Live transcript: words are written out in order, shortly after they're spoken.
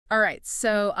All right,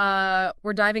 so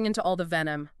we're diving into all the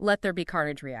Venom, Let There Be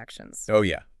Carnage reactions. Oh,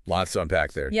 yeah. Lots to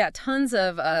unpack there. Yeah, tons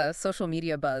of social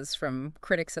media buzz from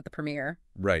critics at the premiere.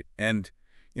 Right. And,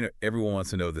 everyone wants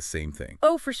to know the same thing.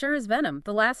 Oh, for sure is Venom.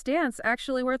 The Last Dance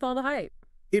actually worth all the hype.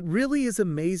 It really is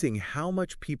amazing how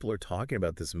much people are talking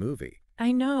about this movie.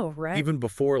 I know, right? Even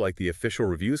before, the official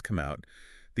reviews come out,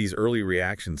 these early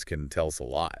reactions can tell us a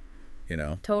lot,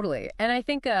 Totally. And I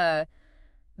think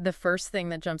the first thing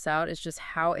that jumps out is just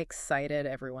how excited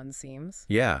everyone seems.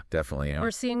 Yeah, definitely. Yeah.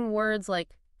 We're seeing words like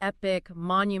epic,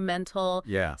 monumental.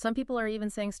 Yeah. Some people are even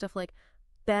saying stuff like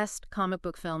best comic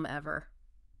book film ever.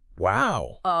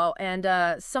 Wow. Oh, and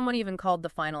someone even called the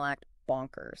final act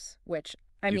bonkers, which,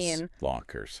 I mean...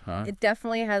 bonkers, huh? It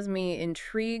definitely has me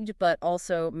intrigued, but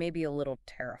also maybe a little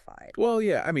terrified. Well,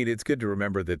 yeah, I mean, it's good to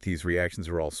remember that these reactions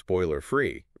are all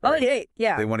spoiler-free. Right? Oh,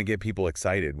 yeah. They want to get people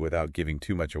excited without giving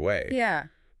too much away. Yeah.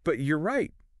 But you're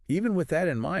right. Even with that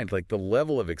in mind, the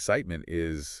level of excitement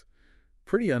is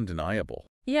pretty undeniable.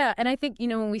 Yeah, and I think,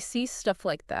 when we see stuff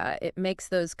like that, it makes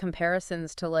those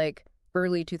comparisons to,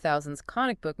 early 2000s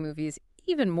comic book movies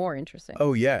even more interesting.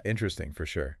 Oh, yeah, interesting, for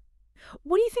sure.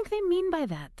 What do you think they mean by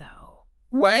that, though?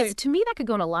 What? To me, that could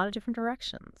go in a lot of different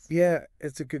directions. Yeah,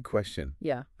 it's a good question.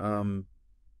 Yeah.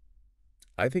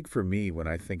 I think for me, when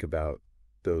I think about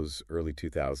those early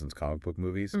 2000s comic book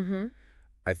movies,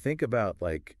 I think about,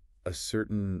 a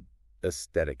certain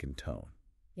aesthetic and tone.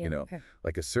 Yeah, okay.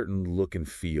 Like a certain look and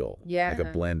feel. Yeah. Like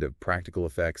a blend of practical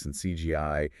effects and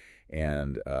CGI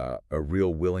and a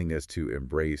real willingness to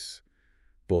embrace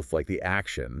both, the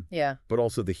action, but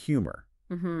also the humor.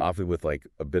 Often with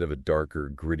a bit of a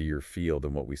darker, grittier feel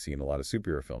than what we see in a lot of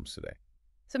superhero films today.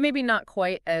 So maybe not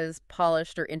quite as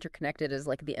polished or interconnected as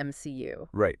the MCU.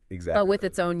 Right, exactly. But with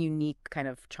its own unique kind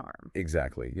of charm.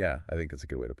 Exactly, yeah. I think that's a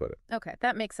good way to put it. Okay,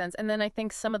 that makes sense. And then I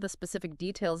think some of the specific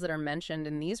details that are mentioned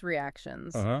in these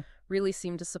reactions really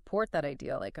seem to support that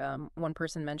idea. One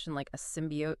person mentioned a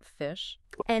symbiote fish.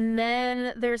 And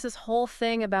then there's this whole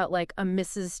thing about a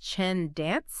Mrs. Chen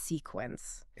dance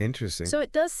sequence. Interesting. So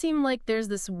it does seem like there's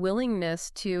this willingness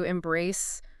to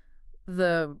embrace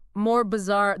the more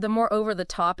bizarre, the more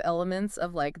over-the-top elements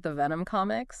of, the Venom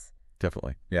comics.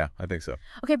 Definitely. Yeah, I think so.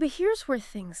 Okay, but here's where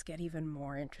things get even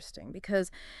more interesting because,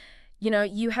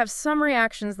 you have some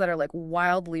reactions that are,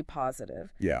 wildly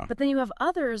positive. Yeah. But then you have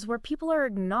others where people are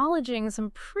acknowledging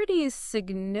some pretty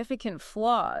significant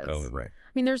flaws. Oh, right.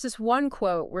 I mean, there's this one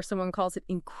quote where someone calls it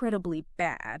incredibly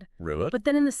bad. Really? But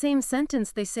then in the same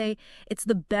sentence, they say it's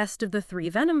the best of the 3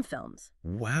 Venom films.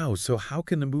 Wow. So how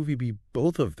can a movie be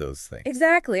both of those things?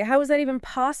 Exactly. How is that even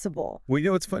possible?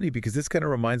 Well, it's funny because this kind of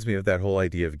reminds me of that whole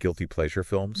idea of guilty pleasure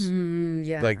films.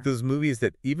 Yeah. Those movies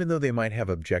that even though they might have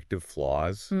objective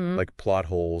flaws, like plot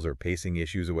holes or pacing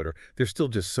issues or whatever, they're still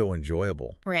just so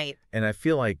enjoyable. Right. And I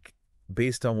feel like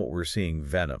based on what we're seeing,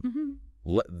 Venom,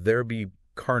 Let There Be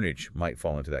Carnage might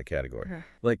fall into that category.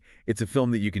 It's a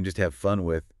film that you can just have fun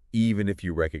with, even if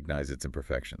you recognize its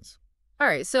imperfections. All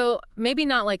right, so maybe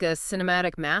not a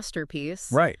cinematic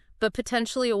masterpiece. Right. But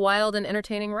potentially a wild and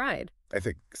entertaining ride. I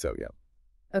think so, yeah.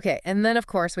 Okay, and then, of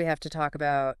course, we have to talk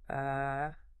about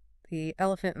the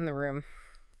elephant in the room.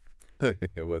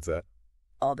 What's that?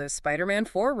 All those Spider-Man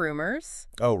 4 rumors.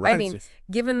 Oh, right. I mean,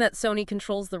 given that Sony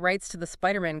controls the rights to the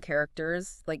Spider-Man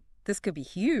characters, this could be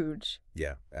huge.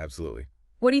 Yeah, absolutely.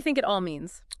 What do you think it all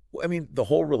means? Well, I mean, the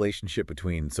whole relationship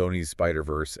between Sony's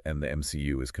Spider-Verse and the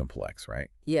MCU is complex, right?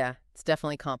 Yeah, it's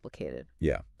definitely complicated.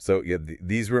 Yeah. So, yeah,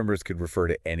 these rumors could refer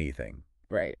to anything.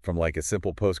 Right. From a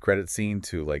simple post-credit scene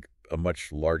to a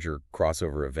much larger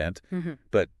crossover event.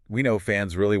 But we know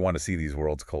fans really want to see these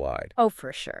worlds collide. Oh,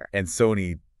 for sure. And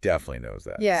Sony definitely knows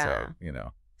that. Yeah.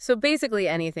 So, So basically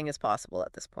anything is possible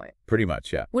at this point. Pretty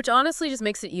much, yeah. Which honestly just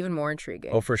makes it even more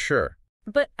intriguing. Oh, for sure.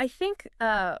 But I think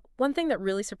one thing that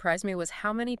really surprised me was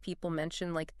how many people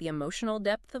mention the emotional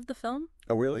depth of the film.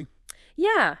 Oh, really?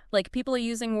 Yeah, people are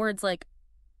using words like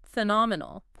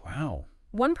phenomenal. Wow.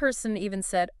 One person even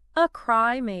said, a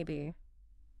cry maybe.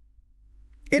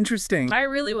 Interesting. I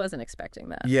really wasn't expecting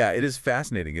that. Yeah, it is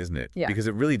fascinating, isn't it? Yeah. Because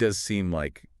it really does seem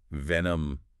like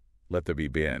Venom, Let There Be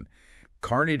Ben.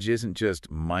 Carnage isn't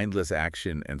just mindless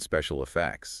action and special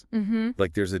effects.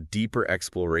 There's a deeper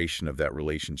exploration of that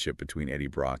relationship between Eddie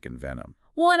Brock and Venom.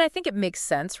 Well, and I think it makes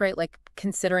sense, right?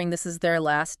 Considering this is their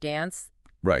last dance.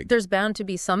 Right. There's bound to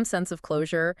be some sense of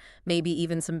closure, maybe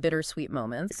even some bittersweet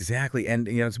moments. Exactly. And,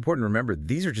 it's important to remember,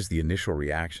 these are just the initial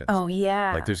reactions. Oh,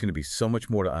 yeah. There's going to be so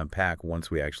much more to unpack once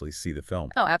we actually see the film.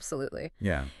 Oh, absolutely.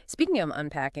 Yeah. Speaking of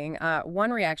unpacking,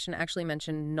 one reaction actually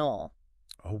mentioned Null.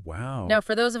 Oh, wow. Now,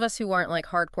 for those of us who aren't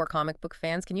hardcore comic book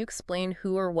fans, can you explain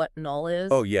who or what Null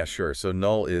is? Oh, yeah, sure. So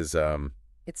Null is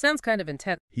It sounds kind of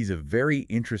intense. He's a very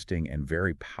interesting and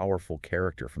very powerful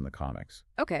character from the comics.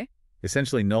 Okay.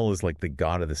 Essentially, Null is like the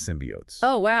god of the symbiotes.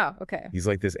 Oh, wow. Okay. He's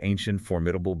like this ancient,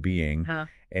 formidable being,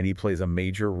 and he plays a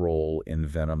major role in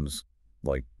Venom's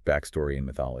backstory and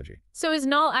mythology. So is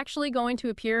Null actually going to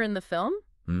appear in the film?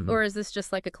 Or is this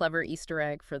just like a clever Easter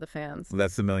egg for the fans? Well,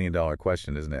 that's the million-dollar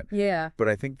question, isn't it? Yeah. But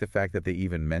I think the fact that they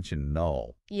even mention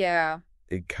Null,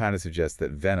 it kind of suggests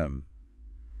that Venom,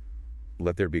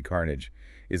 Let There Be Carnage,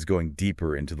 is going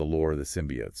deeper into the lore of the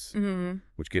symbiotes,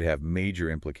 which could have major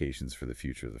implications for the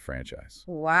future of the franchise.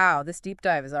 Wow, this deep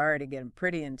dive is already getting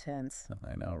pretty intense.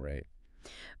 I know, right?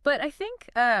 But I think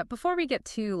before we get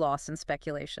too lost in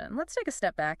speculation, let's take a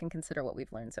step back and consider what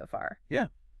we've learned so far. Yeah,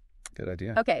 good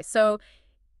idea. Okay, so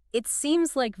it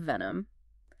seems like Venom,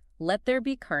 Let There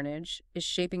Be Carnage, is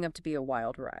shaping up to be a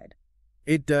wild ride.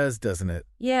 It does, doesn't it?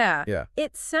 Yeah. Yeah.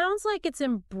 It sounds like it's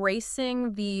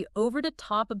embracing the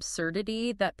over-the-top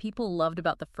absurdity that people loved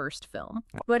about the first film.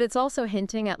 But it's also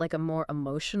hinting at like a more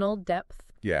emotional depth.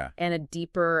 Yeah. And a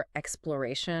deeper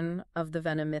exploration of the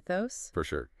Venom mythos. For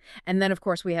sure. And then, of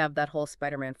course, we have that whole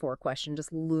Spider-Man 4 question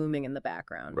just looming in the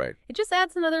background. Right. It just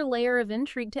adds another layer of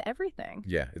intrigue to everything.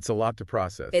 Yeah, it's a lot to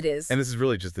process. It is. And this is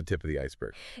really just the tip of the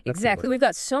iceberg. Exactly. We've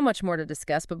got so much more to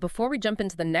discuss, but before we jump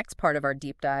into the next part of our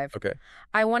deep dive,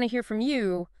 I want to hear from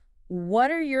you. What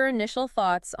are your initial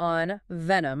thoughts on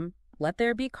Venom, Let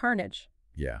There Be Carnage?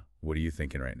 Yeah. What are you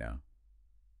thinking right now?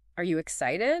 Are you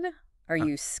excited? Are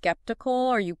you skeptical?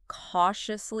 Are you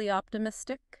cautiously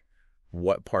optimistic?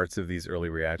 What parts of these early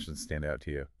reactions stand out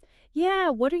to you? Yeah,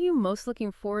 what are you most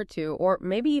looking forward to, or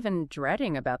maybe even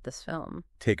dreading about this film?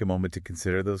 Take a moment to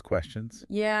consider those questions.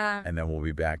 Yeah. And then we'll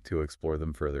be back to explore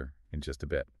them further in just a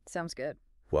bit. Sounds good.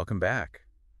 Welcome back.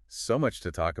 So much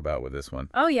to talk about with this one.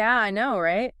 Oh, yeah, I know,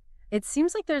 right? It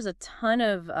seems like there's a ton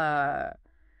of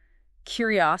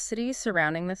curiosity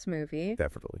surrounding this movie.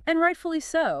 Definitely. And rightfully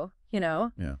so, you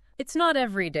know? Yeah. It's not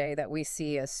every day that we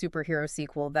see a superhero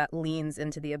sequel that leans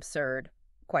into the absurd,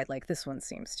 quite like this one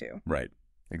seems to. Right.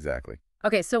 Exactly.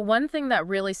 Okay, so one thing that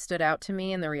really stood out to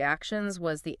me in the reactions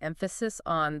was the emphasis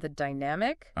on the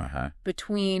dynamic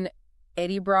between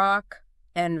Eddie Brock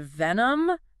and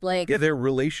Venom. Yeah, their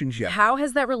relationship. How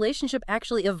has that relationship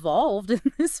actually evolved in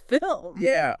this film?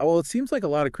 Yeah, well, it seems like a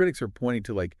lot of critics are pointing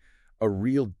to a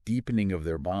real deepening of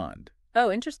their bond. Oh,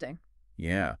 interesting.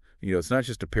 Yeah. It's not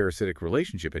just a parasitic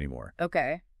relationship anymore.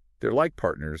 Okay. They're like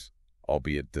partners,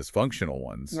 albeit dysfunctional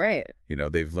ones. Right.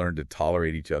 They've learned to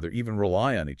tolerate each other, even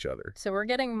rely on each other. So we're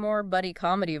getting more buddy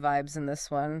comedy vibes in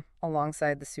this one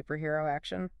alongside the superhero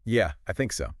action? Yeah, I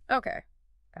think so. Okay.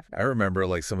 I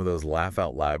remember some of those laugh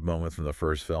out loud moments from the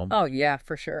first film. Oh, yeah,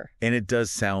 for sure. And it does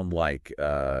sound like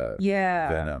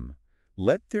Venom.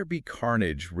 Let There Be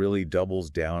Carnage really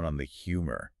doubles down on the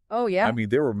humor. Oh, yeah? I mean,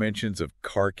 there were mentions of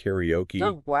car karaoke.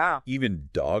 Oh, wow. Even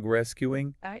dog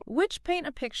rescuing. Which paint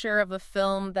a picture of a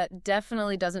film that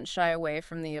definitely doesn't shy away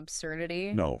from the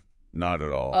absurdity. No, not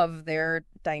at all. Of their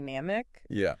dynamic.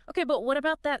 Yeah. Okay, but what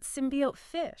about that symbiote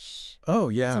fish? Oh,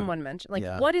 yeah. Someone mentioned.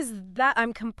 What is that?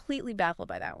 I'm completely baffled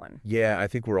by that one. Yeah, I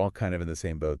think we're all kind of in the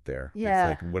same boat there. Yeah.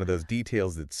 It's like one of those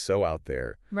details that's so out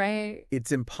there. Right.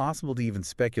 It's impossible to even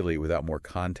speculate without more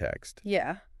context.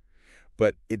 Yeah.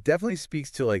 But it definitely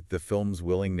speaks to the film's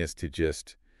willingness to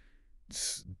just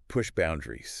push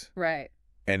boundaries. Right.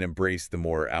 And embrace the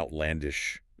more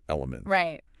outlandish elements.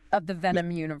 Right. Of the Venom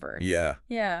universe. Yeah.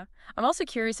 Yeah. I'm also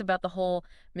curious about the whole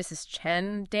Mrs.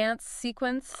 Chen dance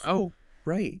sequence. Oh,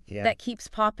 right. Yeah. That keeps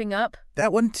popping up.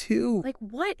 That one too.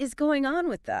 What is going on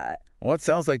with that? Well, it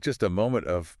sounds like just a moment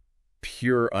of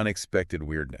pure unexpected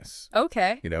weirdness.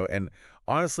 Okay. And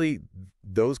honestly,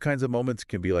 those kinds of moments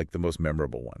can be the most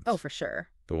memorable ones. Oh, for sure.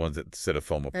 The ones that set a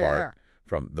film apart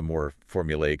from the more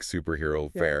formulaic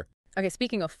superhero fare. Okay,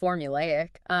 speaking of formulaic,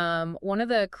 one of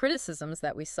the criticisms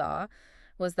that we saw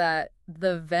was that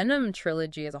the Venom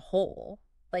trilogy as a whole,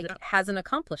 hasn't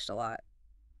accomplished a lot.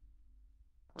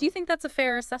 Do you think that's a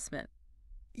fair assessment?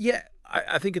 Yeah,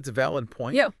 I think it's a valid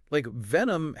point. Yeah.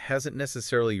 Venom hasn't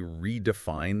necessarily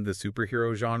redefined the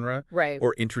superhero genre. Right.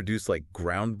 Or introduced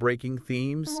groundbreaking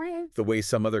themes the way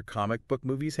some other comic book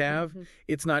movies have. Mm-hmm.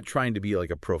 It's not trying to be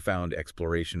a profound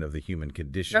exploration of the human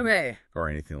condition. Okay. Or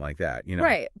anything like that,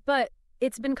 Right, but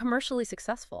it's been commercially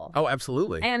successful. Oh,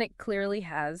 absolutely. And it clearly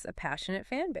has a passionate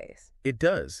fan base. It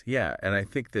does, yeah. And I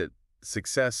think that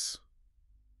success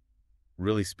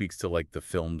really speaks to the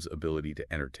film's ability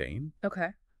to entertain.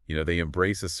 Okay. They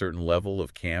embrace a certain level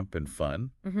of camp and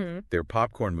fun. Mm-hmm. They're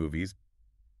popcorn movies,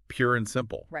 pure and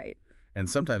simple. Right. And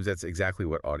sometimes that's exactly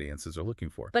what audiences are looking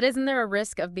for. But isn't there a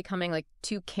risk of becoming like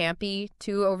too campy,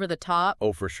 too over the top?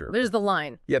 Oh, for sure. There's the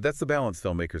line. Yeah, that's the balance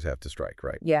filmmakers have to strike,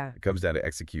 right? Yeah. It comes down to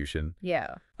execution.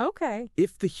 Yeah. Okay.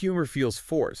 If the humor feels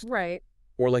forced, right,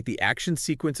 or like the action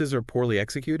sequences are poorly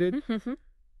executed,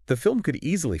 the film could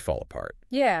easily fall apart.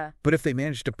 Yeah. But if they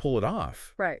manage to pull it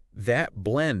off, right, that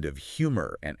blend of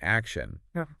humor and action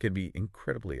can be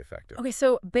incredibly effective. Okay,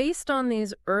 so based on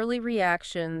these early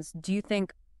reactions, do you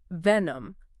think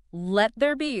Venom, Let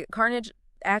There Be Carnage,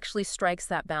 actually strikes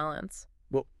that balance?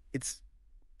 Well, it's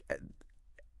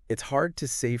hard to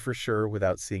say for sure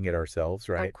without seeing it ourselves,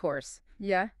 right? Of course.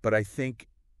 Yeah. But I think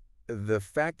the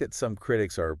fact that some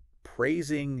critics are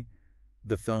praising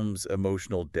the film's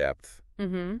emotional depth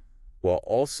while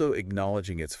also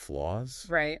acknowledging its flaws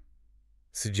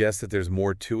suggests that there's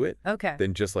more to it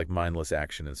than just like mindless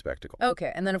action and spectacle.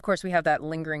 Okay, and then of course we have that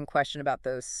lingering question about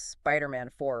those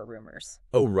Spider-Man 4 rumors.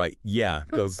 Oh, right. Yeah.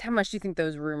 How much do you think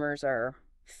those rumors are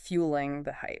fueling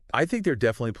the hype? I think they're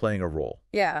definitely playing a role.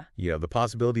 Yeah. You know, the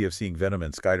possibility of seeing Venom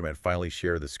and Spider-Man finally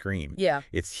share the screen. Yeah.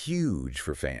 It's huge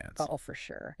for fans. Oh, for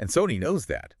sure. And Sony knows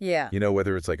that. Yeah. You know,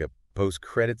 whether it's like a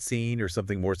post-credit scene or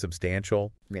something more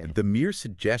substantial. Yeah. The mere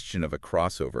suggestion of a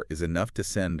crossover is enough to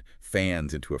send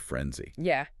fans into a frenzy.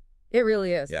 Yeah, it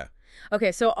really is. Yeah.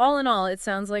 Okay, so all in all, it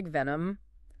sounds like Venom,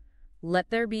 Let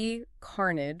There Be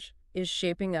Carnage is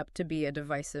shaping up to be a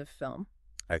divisive film.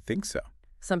 I think so.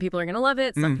 Some people are going to love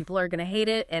it, some people are going to hate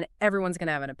it, and everyone's going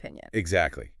to have an opinion.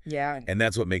 Exactly. Yeah. And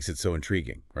that's what makes it so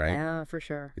intriguing, right? Yeah, for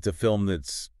sure. It's a film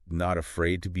that's not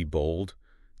afraid to be bold,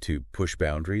 to push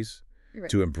boundaries,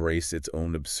 to embrace its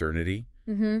own absurdity.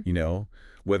 You know,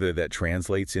 whether that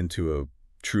translates into a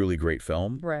truly great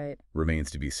film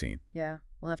remains to be seen. Yeah,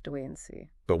 we'll have to wait and see.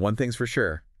 But one thing's for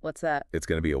sure. What's that? It's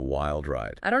going to be a wild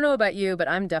ride. I don't know about you, but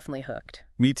I'm definitely hooked.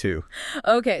 Me too.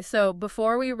 Okay, so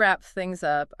before we wrap things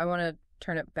up, I want to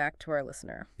turn it back to our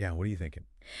listener. Yeah, what are you thinking?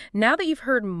 Now that you've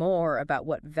heard more about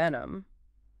what Venom,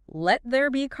 Let There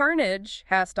Be Carnage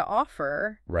has to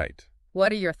offer. Right.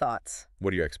 What are your thoughts?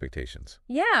 What are your expectations?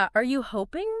 Yeah. Are you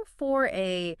hoping for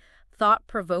a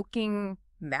thought-provoking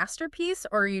masterpiece,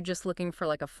 or are you just looking for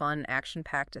like a fun,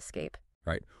 action-packed escape?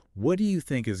 Right. What do you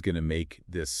think is going to make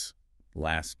this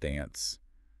Last Dance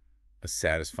a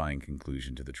satisfying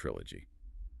conclusion to the trilogy?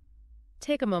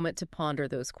 Take a moment to ponder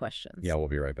those questions. Yeah, we'll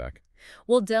be right back.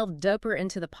 We'll delve deeper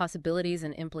into the possibilities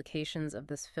and implications of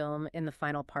this film in the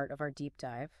final part of our deep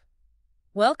dive.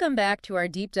 Welcome back to our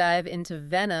deep dive into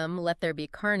Venom, Let There Be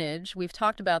Carnage. We've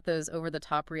talked about those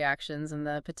over-the-top reactions and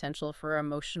the potential for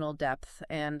emotional depth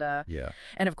and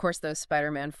of course, those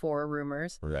Spider-Man 4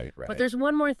 rumors. Right. But there's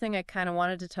one more thing I kind of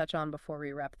wanted to touch on before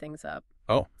we wrap things up.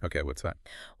 Oh, okay. What's that?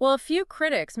 Well, a few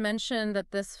critics mentioned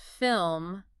that this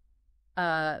film,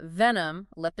 Venom,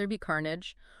 Let There Be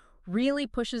Carnage, really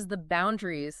pushes the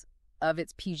boundaries of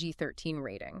its PG-13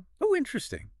 rating. Oh,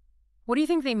 interesting. What do you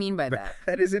think they mean by that?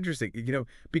 That is interesting, you know,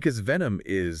 because Venom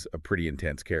is a pretty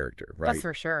intense character, right? That's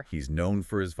for sure. He's known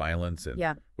for his violence and,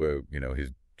 you know,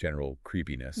 his general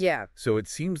creepiness. Yeah. So it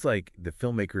seems like the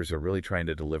filmmakers are really trying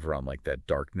to deliver on like that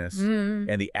darkness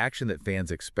and the action that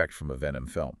fans expect from a Venom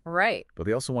film. Right. But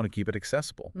they also want to keep it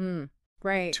accessible.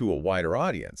 Right. To a wider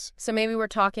audience. So maybe we're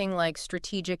talking like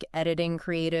strategic editing,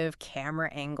 creative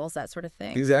camera angles, that sort of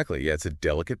thing. Exactly. Yeah, it's a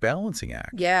delicate balancing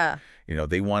act. Yeah. You know,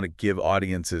 they want to give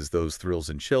audiences those thrills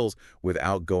and chills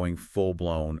without going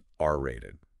full-blown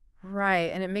R-rated.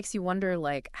 Right. And it makes you wonder,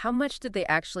 like, how much did they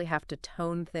actually have to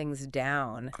tone things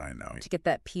down to get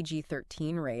that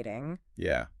PG-13 rating?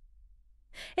 Yeah.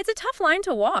 It's a tough line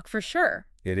to walk, for sure.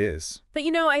 It is. But,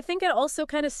 you know, I think it also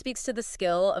kind of speaks to the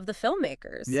skill of the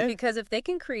filmmakers. Yeah. Because if they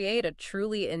can create a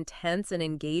truly intense and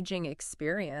engaging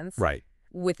experience right.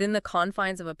 within the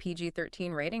confines of a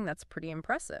PG-13 rating, that's pretty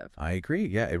impressive. I agree.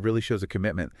 Yeah, it really shows a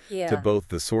commitment to both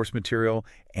the source material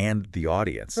and the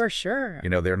audience. For sure. You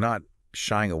know, they're not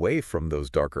shying away from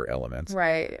those darker elements.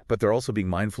 Right. But they're also being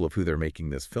mindful of who they're making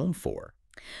this film for.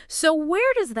 So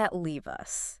where does that leave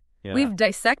us? Yeah. We've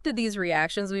dissected these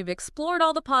reactions, we've explored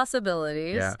all the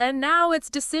possibilities, and now it's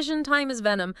decision time as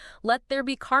Venom. Let There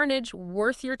Be Carnage,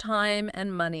 worth your time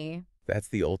and money? That's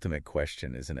the ultimate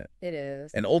question, isn't it? It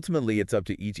is. And ultimately, it's up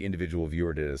to each individual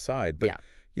viewer to decide. But,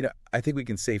 you know, I think we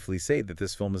can safely say that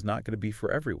this film is not going to be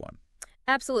for everyone.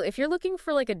 Absolutely. If you're looking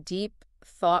for like a deep,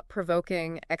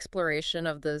 thought-provoking exploration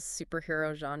of the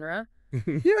superhero genre,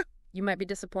 you might be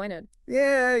disappointed.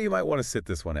 Yeah, you might want to sit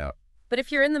this one out. But if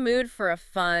you're in the mood for a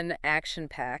fun,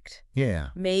 action-packed,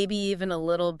 maybe even a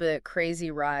little bit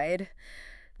crazy ride,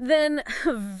 then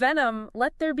Venom,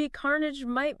 Let There Be Carnage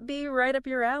might be right up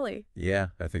your alley. Yeah,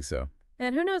 I think so.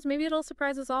 And who knows, maybe it'll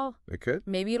surprise us all. It could.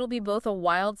 Maybe it'll be both a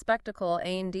wild spectacle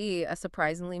and a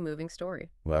surprisingly moving story.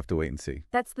 We'll have to wait and see.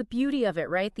 That's the beauty of it,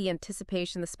 right? The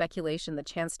anticipation, the speculation, the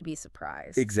chance to be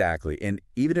surprised. Exactly. And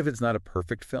even if it's not a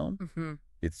perfect film,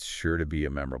 it's sure to be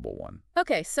a memorable one.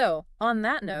 Okay, so on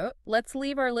that note, let's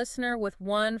leave our listener with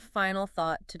one final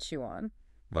thought to chew on.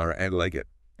 All right, I like it.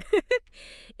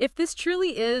 If this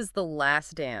truly is the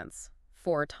last dance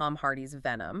for Tom Hardy's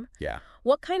Venom,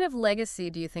 what kind of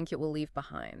legacy do you think it will leave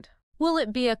behind? Will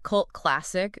it be a cult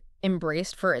classic,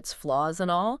 embraced for its flaws and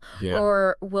all? Yeah.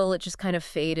 Or will it just kind of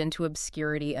fade into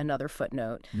obscurity, another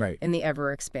footnote right. in the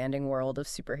ever-expanding world of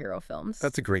superhero films?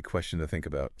 That's a great question to think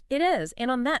about. It is.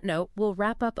 And on that note, we'll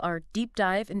wrap up our deep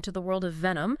dive into the world of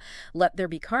Venom. Let There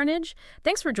Be Carnage.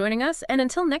 Thanks for joining us. And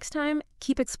until next time,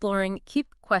 keep exploring,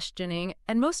 keep questioning,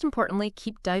 and most importantly,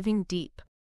 keep diving deep.